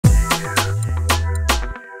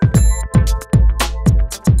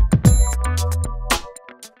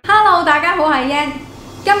係 Yan，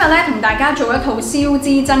 今日咧同大家做一套消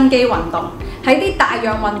脂增肌運動，係啲帶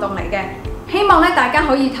氧運動嚟嘅。希望咧大家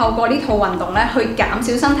可以透過呢套運動咧去減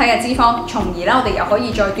少身體嘅脂肪，從而咧我哋又可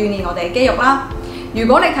以再鍛鍊我哋嘅肌肉啦。如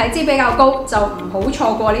果你體脂比較高，就唔好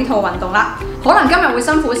錯過呢套運動啦。可能今日會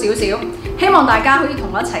辛苦少少，希望大家可以同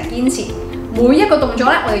我一齊堅持。每一個動作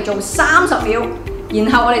咧，我哋做30秒，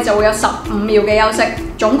然後我哋就會有15秒嘅休息，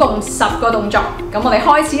總共10個動作。咁我哋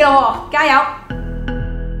開始咯，加油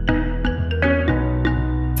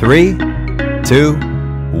！3, 2,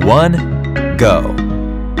 1, go!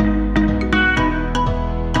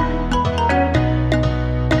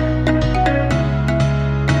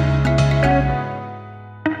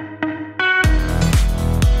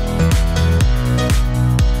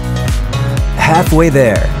 Halfway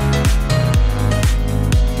there.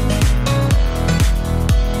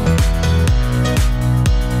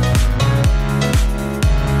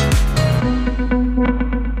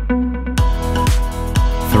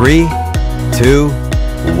 Three, 2,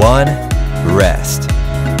 1, rest.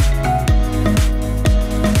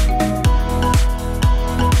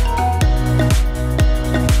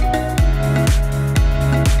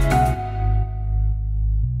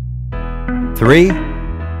 Three,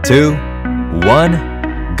 2,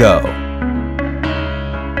 1, go.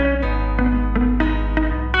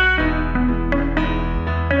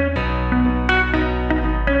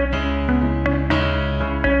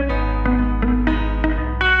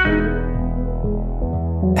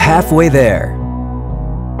 Halfway there.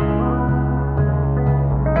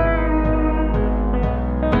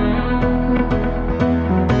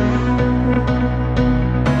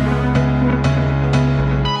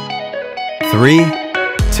 Three,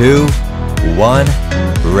 2, 1,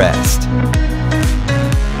 rest.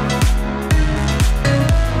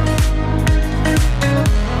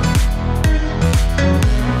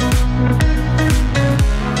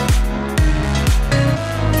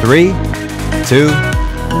 Three, 2,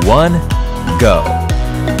 1, go.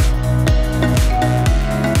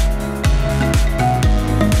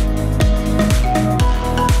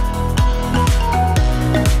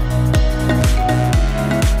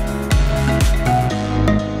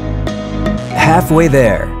 Halfway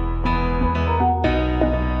there.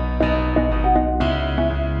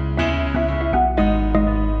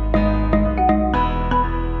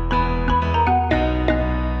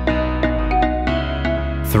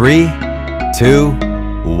 Three, 2,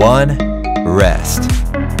 1, rest.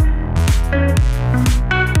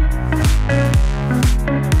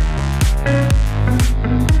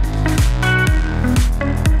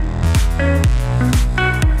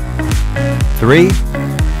 Three,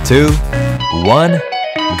 2, 1,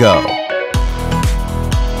 go.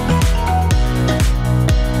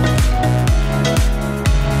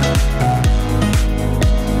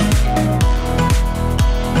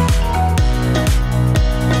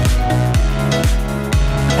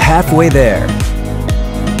 Halfway there.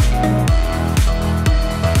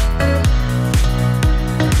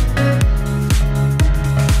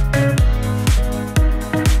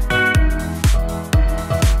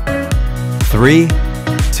 Three,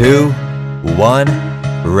 2, 1,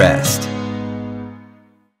 rest.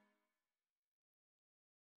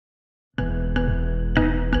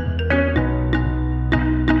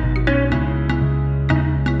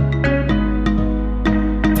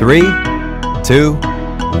 Three, 2,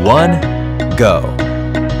 1, go.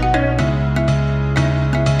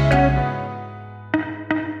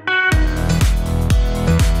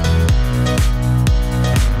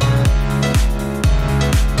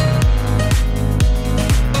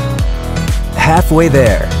 Halfway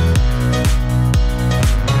there.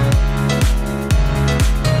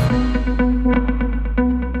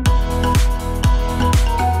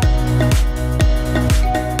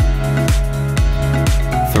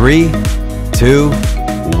 Three, 2,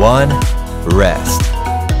 1, rest.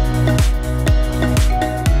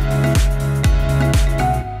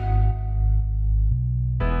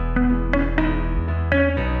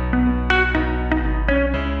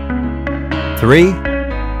 Three,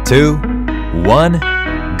 2, 1,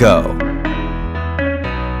 go.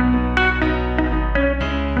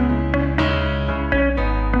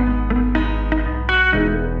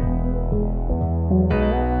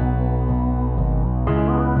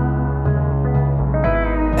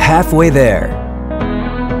 Halfway there.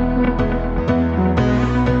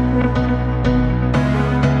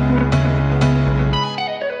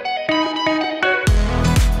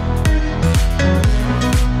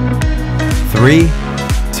 Three,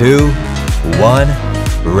 2, 1,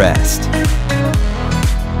 rest.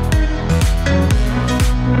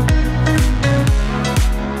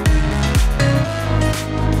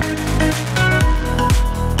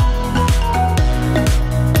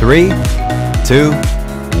 3, 2,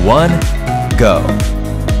 1, go.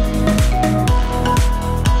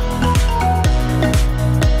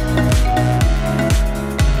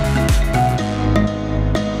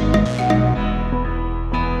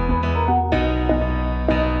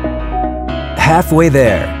 Halfway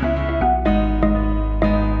there.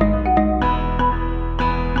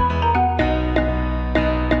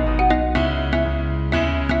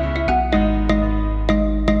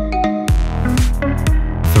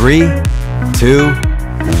 Three, 2,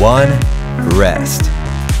 1, rest.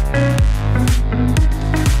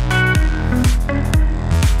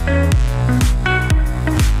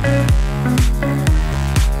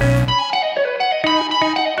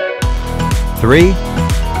 Three,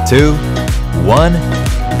 2, 1,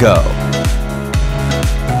 go.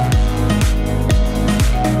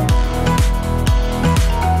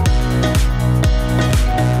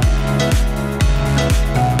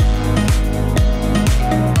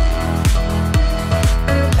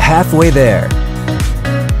 Halfway there.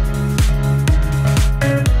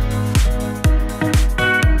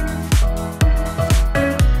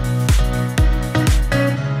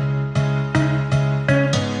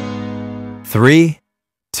 Three,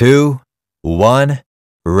 2, 1,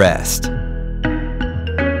 rest.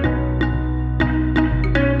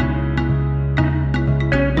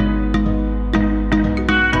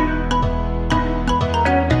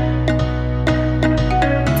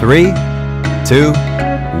 Three, 2,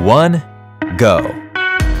 1, go.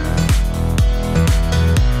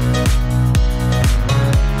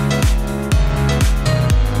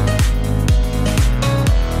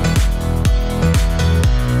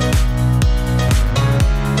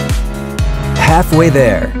 Halfway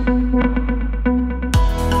there.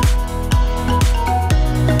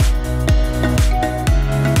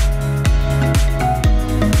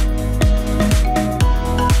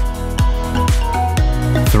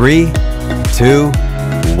 Three, 2,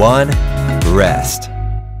 1, rest.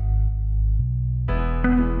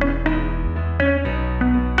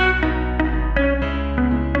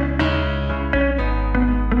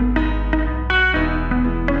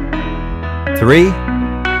 Three,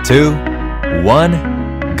 2,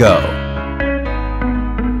 1, go.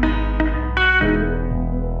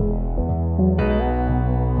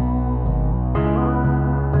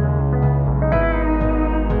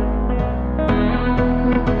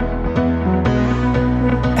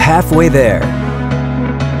 Halfway there.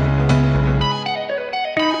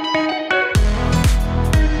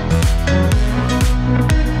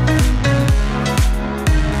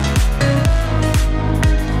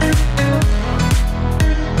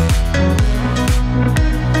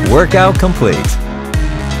 Workout complete.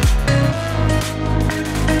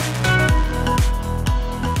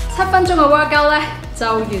 7分鐘嘅 workout 咧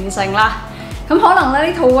就完成啦。咁可能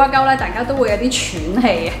咧呢套 workout 咧大家都會有啲喘氣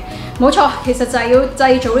嘅。冇錯，其實就係要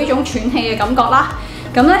製造呢種喘氣嘅感覺啦，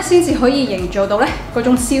咁咧先至可以營造到咧嗰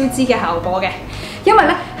種消脂嘅效果嘅。因為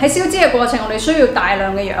咧喺消脂嘅過程，我哋需要大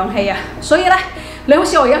量嘅氧氣啊，所以咧你好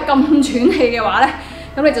似我而家咁喘氣嘅話咧，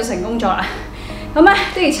咁你就成功咗啦。咁咧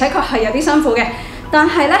的而且確係有啲辛苦嘅，但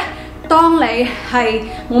係咧當你係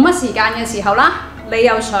冇乜時間嘅時候啦，你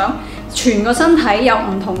又想全個身體有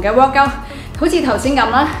唔同嘅 workout， 好似頭先咁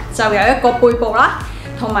啦，就有一個背部啦，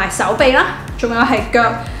同埋手臂啦，仲有係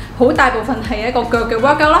腳。好大部分係一個腳嘅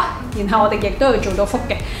workout 啦，然後我哋亦都要做到腹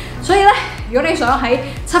嘅，所以咧，如果你想喺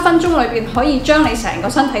7分鐘裏邊可以將你成個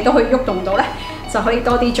身體都可以喐動到咧，就可以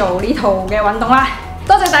多啲做呢套嘅運動啦。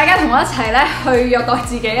多謝大家同我一齊咧去虐待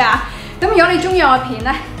自己啊！咁如果你中意我嘅片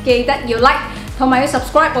咧，記得要 like 同埋要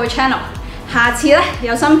subscribe 我嘅 channel。下次咧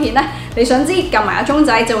有新片咧，你想知撳埋個鐘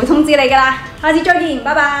仔就會通知你㗎啦。下次再見，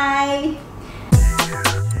拜拜。